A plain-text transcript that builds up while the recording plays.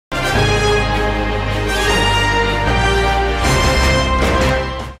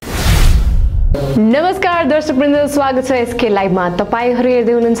नमस्कार दर्शकवृन्द, स्वागत छ एसके लाइभमा। तपाईहरु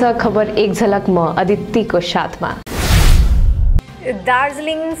हेर्दै हुनुहुन्छ खबर एक झलक, म अदितिको साथमा।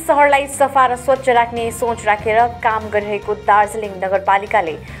 दार्जिलिङ शहरलाई सफा र स्वच्छ राख्ने सोच राखेर काम गरिरहेको दार्जिलिङ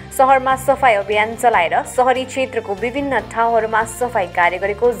नगरपालिकाले शहरमा सफाई अभियान चलाएर शहरी क्षेत्रको विभिन्न ठाउँहरूमा सफाई कार्य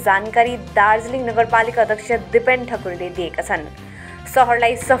गरेको जानकारी दार्जिलिङ नगरपालिका अध्यक्ष दिपेन ठकुरीले दिएका छन्।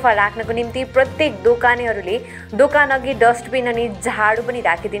 शहरलाई सफा राख्नको निम्ति प्रत्येक दोकानेहरूले दोकान अघि डस्टबिन अनि झाडु पनि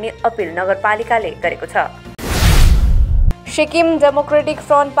राखिदिने अपिल नगरपालिकाले गरेको छ। सिक्किम डेमोक्रेटिक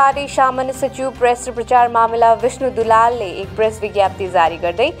फ्रन्ट पार्टी सामान्य सचिव प्रेस र प्रचार मामिला विष्णु दुलालले एक प्रेस विज्ञप्ति जारी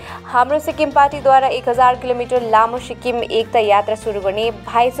गर्दै हाम्रो सिक्किम पार्टीद्वारा 1000 किलोमिटर लामो सिक्किम एकता यात्रा सुरु गर्ने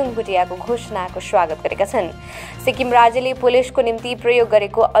भाइचुङ भुटियाको घोषणाको स्वागत गरेका छन्। सिक्किम राज्यले पुलिसको निम्ति प्रयोग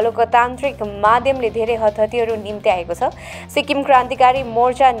गरेको अलोकतान्त्रिक माध्यमले धेरै हतहतीहरू निम्त्याएको छ। सिक्किम क्रान्तिकारी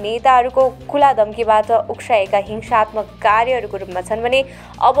मोर्चा नेताहरूको खुला धम्कीबाट उक्साएका हिंसात्मक कार्यहरूको रूपमा छन् भने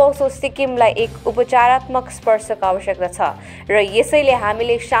अब उसो सिक्किमलाई एक उपचारात्मक स्पर्शको आवश्यकता छ र यसैले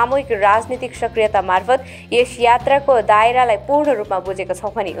हामीले सामूहिक राजनीतिक सक्रियता मार्फत यस यात्राको दायरालाई पूर्ण रूपमा बुझेका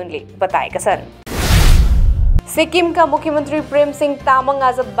छौं भनी उनले बताएका छन्। सिक्किमका मुख्यमन्त्री प्रेमसिंह तामाङ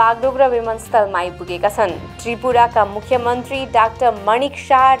आज बागडोगरा विमानस्थलमा आइपुगेका छन्। त्रिपुराका मुख्यमन्त्री डाक्टर मणिक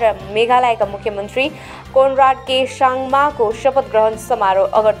शाह र मेघालयका मुख्यमन्त्री कोनराड के साङमाको शपथ ग्रहण समारोह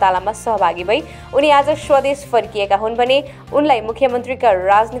अगरतलामा सहभागी भई उनी आज स्वदेश फर्किएका हुन् भने उनलाई मुख्यमन्त्रीका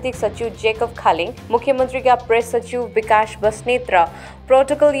राजनीतिक सचिव जेकब खालिङ, मुख्यमन्त्रीका प्रेस सचिव विकास बस्नेत र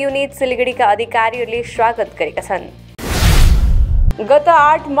प्रोटोकल युनिट सिलगढीका अधिकारीहरूले स्वागत गरेका छन्। गत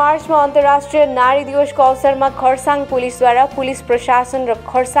 8 मार्चमा अन्तर्राष्ट्रिय नारी दिवसको अवसरमा खरसाङ पुलिसद्वारा पुलिस प्रशासन र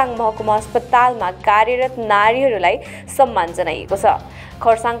खरसाङ महकुमा अस्पतालमा कार्यरत नारीहरूलाई सम्मान जनाइएको छ।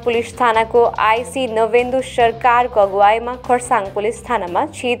 खरसाङ पुलिस थानाको आइसी नवेन्दु सरकारको अगुवाईमा खरसाङ पुलिस थानामा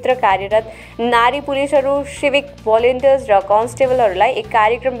क्षेत्र कार्यरत नारी पुलिसहरू, सिभिक भोलिन्टियर्स र कन्स्टेबलहरूलाई एक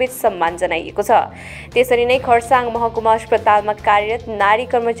कार्यक्रमबीच सम्मान जनाइएको छ। त्यसरी नै खरसाङ महकुमा अस्पतालमा कार्यरत नारी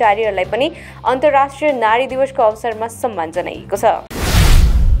कर्मचारीहरूलाई पनि अन्तर्राष्ट्रिय नारी दिवसको अवसरमा सम्मान जनाइएको छ।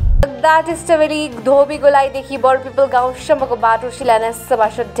 टिस्टवेली धोबी गोलाईदेखि बरपिपल गाउँसम्मको बाटो शिलान्यास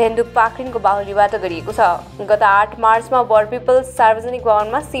सभासद ढेन्डु पाखरिनको बाहुलीबाट गरिएको छ। गत 8 मार्चमा बरपिपल सार्वजनिक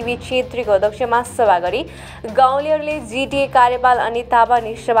भवनमा सीबी छेत्रीको अध्यक्षमा सभा गरी गाउँलेहरूले जीटीए कार्यपाल अनित थापा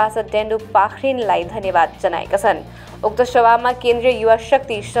अनि सभासद ढेन्डु पाखरिनलाई धन्यवाद जनाएका छन्। उक्त सभामा केन्द्रीय युवा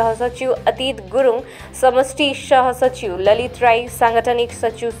शक्ति सहसचिव अतीत गुरुङ, समष्टि सहसचिव ललित राई, सांगठनिक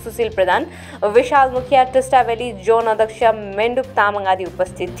सचिव सुशील प्रधान, विशाल मुखिया, टिस्टावेली जोन अध्यक्ष मेन्डुप तामाङ आदि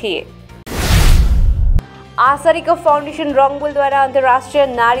उपस्थित थिए। आसरीको फाउन्डेसन रङबुलद्वारा अन्तर्राष्ट्रिय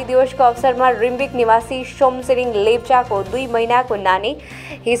नारी दिवसको अवसरमा रिम्बिक निवासी सोमसिरिङ लेप्चाको 2 महिनाको नानी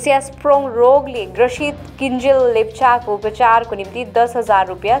हिसियास्प्रोङ रोगले ग्रसित किन्जेल लेप्चाको उपचारको निम्ति 10,000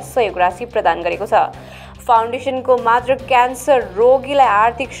 रुपियाँ सहयोग राशि प्रदान गरेको छ। फाउन्डेसनको मात्र क्यान्सर रोगीलाई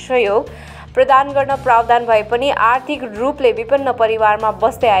आर्थिक सहयोग प्रदान गर्न प्रावधान भए पनि आर्थिक रूपले विपन्न परिवारमा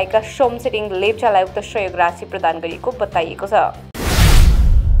बस्दै आएका सोमसिरिङ लेप्चालाई उक्त सहयोग राशि प्रदान गरिएको बताइएको छ।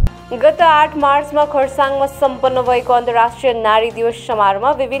 गत 8 मार्चमा खरसाङमा सम्पन्न भएको अन्तर्राष्ट्रिय नारी दिवस समारोहमा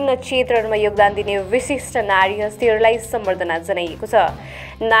विभिन्न क्षेत्रहरूमा योगदान दिने विशिष्ट नारी हस्तीहरूलाई सम्बर्धना जनाइएको छ।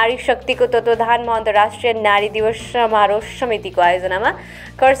 नारी शक्तिको तत्वावधानमा अन्तर्राष्ट्रिय नारी दिवस समारोह समितिको आयोजनामा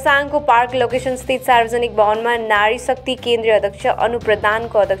खरसाङको पार्क लोकेसन स्थित सार्वजनिक भवनमा नारी शक्ति केन्द्रीय अध्यक्ष अनु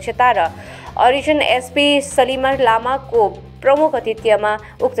प्रधानको अध्यक्षता र अरिजन एसपी सलिमा लामाको प्रमुख आतिथ्यमा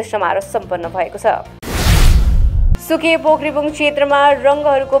उक्त समारोह सम्पन्न भएको छ। सुके पोखरीबुङ क्षेत्रमा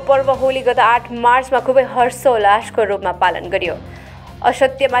रङ्गहरूको पर्व होली गत 8 मार्चमा खुबै हर्षोल्लासको रूपमा पालन गरियो।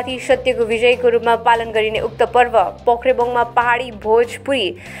 असत्यमाथि सत्यको विजयको रूपमा पालन गरिने उक्त पर्व पोखरेबुङमा पहाडी भोजपुरी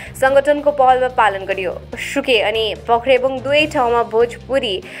संगठनको पहलमा पालन गरियो। सुके अनि पोखरेबुङ दुवै ठाउँमा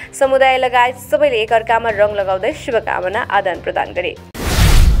भोजपुरी समुदाय लगायत सबैले एकअर्कामा रङ लगाउँदै शुभकामना आदान प्रदान गरे।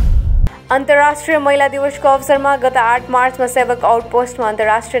 अन्तर्राष्ट्रिय महिला दिवसको अवसरमा गत 8 मार्चमा सेवक आउटपोस्टमा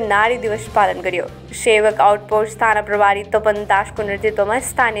अन्तर्राष्ट्रिय नारी दिवस पालन गरियो। सेवक आउटपोस्ट थाना प्रभारी तपन दासको नेतृत्वमा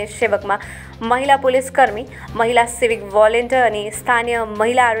स्थानीय सेवकमा महिला पुलिसकर्मी, महिला सिभिक भोलिन्टियर अनि स्थानीय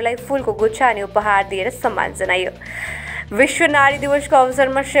महिलाहरूलाई फूलको गुच्छा अनि उपहार दिएर सम्मान जनाइयो। विश्व नारी दिवसको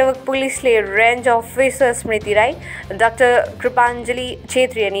अवसरमा सेवक पुलिसले रेन्ज अफिसर स्मृति राई, डाक्टर कृपाञ्जली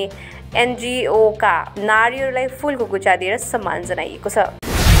छेत्री अनि एनजिओका नारीहरूलाई फूलको गुच्छा दिएर सम्मान जनाइएको छ।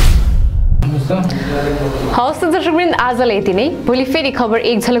 हवस् त दर्शकवृन्द, आजलाई यति नै। भोलि फेरि खबर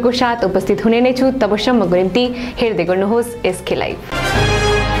एक झलकको साथ उपस्थित हुने नै छु। तबसम्मको निम्ति हेर्दै गर्नुहोस् SK live.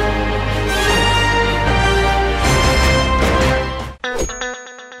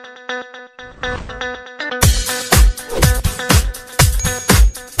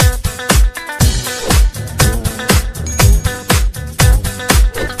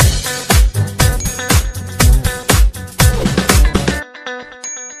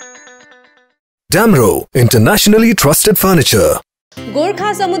 Damro, internationally trusted furniture. Gorkha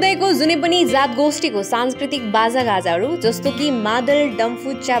समुदायको जुनै पनि जात गोष्ठीको सांस्कृतिक बाजागाजाहरू जस्तो कि मादल, डम्फु,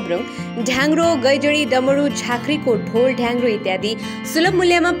 च्याब्रुङ, ढ्याङ्ग्रो, गैजडी, डमरू, झाँक्रीको ढोल, ढ्याङ्ग्रो इत्यादि सुलभ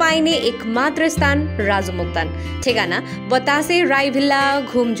मूल्यमा पाइने एक मात्र स्थान राजु मोक्तान। ठेगाना बतासे, राई भिल्ला,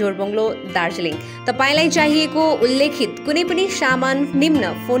 घुम, जोरबङ्गलो, दार्जिलिङ। तपाईलाई चाहिएको उल्लेखित कुनै पनि सामान निम्न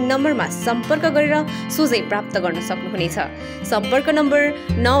फोन नम्बरमा सम्पर्क गरेर सोझै प्राप्त गर्न सक्नुहुनेछ। सम्पर्क नम्बर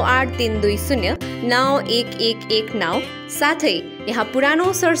 983209 9119 साथै यहाँ पुरानो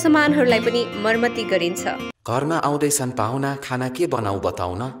सरसामानहरूलाई पनि मर्मती गरिन्छ। घरमा आउँदैछन् पाहुना, खाना के बनाऊ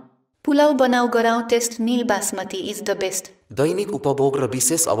बताउन? पुलाउ बनाऊ गराऊ, test nil basmati is the best. दैनिक उपभोग र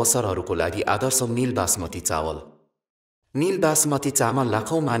विशेष अवसरहरूको लागि आदर्श नील बासमती चावल। नील बासमती चामल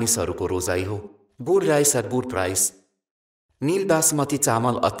लाखौं मानिसहरूको रोजाइ हो। Good rice at good price. नील बासमती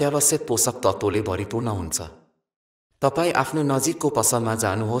चामल अत्यावश्यक पोषक तत्त्वले भरिपूर्ण हुन्छ। तपाईँ आफ्नो नजिकको पसलमा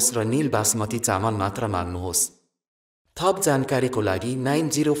जानुहोस् र नील बासमती चामल मात्र माग्नुहोस्। थप जानकारीको लागि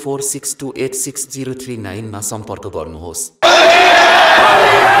 9046286039 मा सम्पर्क गर्नुहोस्।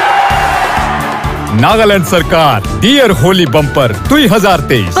 नागालैंड सरकार डियर होली बम्पर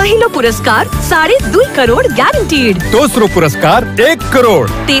 2023। पहिलो पुरस्कार 2.5 करोड ग्यारेन्टीड। दोस्रो पुरस्कार 1 करोड।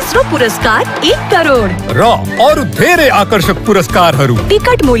 तेस्रो पुरस्कार 1 करोड र अरु धेरै आकर्षक पुरस्कारहरू।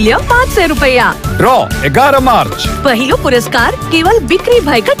 टिकट मूल्य 500 रुपैयाँ। र 11 मार्च। पहिलो पुरस्कार केवल बिक्री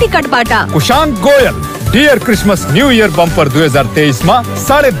भएका टिकटबाट। कुशांक Goyal dear Christmas new year bumper 2023 मा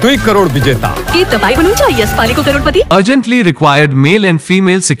 2.5 करोड विजेता। के तपाईँ हुनुहुन्छ यसपालिको करोडपति? Urgently required male and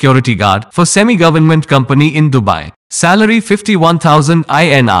female security guard for semi-government company in Dubai. Salary 51,000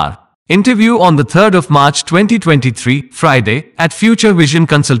 INR. Interview on the 3rd of March 2023, Friday, at Future Vision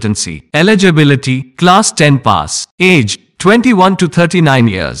Consultancy. Eligibility, Class 10 pass. Age, 21 to 39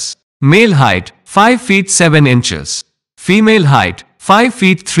 years. Male height, 5 feet 7 inches. Female height, 5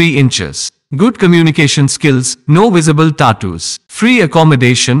 feet 3 inches. Good communication skills, no visible tattoos. Free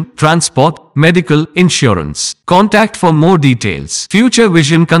accommodation, transport, medical, insurance. Contact for more details. Future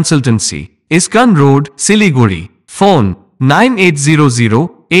Vision Consultancy. Iskan Road, Siliguri. Phone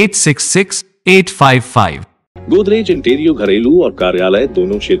 9800-866-855. Godrej इंटीरियो घरेलू और कार्यालय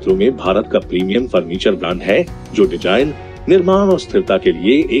दोनों क्षेत्रों में भारत का premium furniture brand है, जो design, निर्माण और स्थिरता के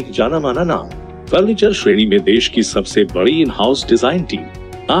लिए एक जाना माना नाम। फर्नीचर श्रेणी में देश की सबसे बड़ी इन हाउस डिजाइन टीम।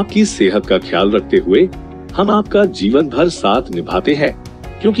 आपकी सेहत का ख्याल रखते हुए हम आपका जीवन भर साथ निभाते हैं,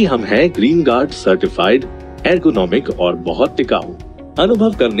 क्योंकि हम हैं ग्रीन गार्ड सर्टिफाइड, एर्गोनॉमिक और बहुत टिकाऊ।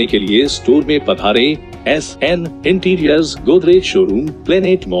 अनुभव करने के लिए स्टोर में पधारें। SN interiors, Godrej showroom,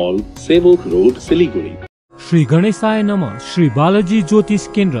 planet mall, Sevoke road, Siliguri. Shri गणेशाय नमः। श्री बालाजी ज्योतिष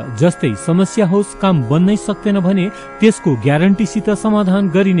केन्द्र जस्तै समस्या होस्, काम बन्नै सक्दैन भने त्यसको ग्यारेन्टीसित समाधान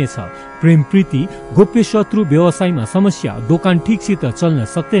गरिनेछ। प्रेम प्रीति, गोप्य शत्रु, व्यवसायमा समस्या, दोकान ठिकसित चल्न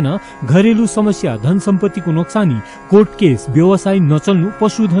सक्दैन, घरेलु समस्या, धन सम्पत्तिको नोक्सानी, कोर्ट केस, व्यवसाय नचल्नु,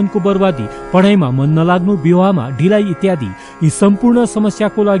 पशुधनको बर्बादी, पढाइमा मन नलाग्नु, विवाहमा ढिलाइ इत्यादि यी सम्पूर्ण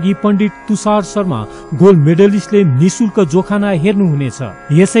समस्याको लागि पण्डित तुषार शर्मा गोल्ड मेडलिस्टले निशुल्क जोखाना हेर्नुहुनेछ।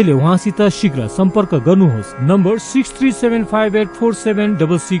 यसैले उहाँसित शीघ्र सम्पर्क गर्नुहोस्। नम्बर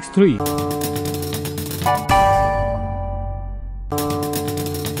 6375847663।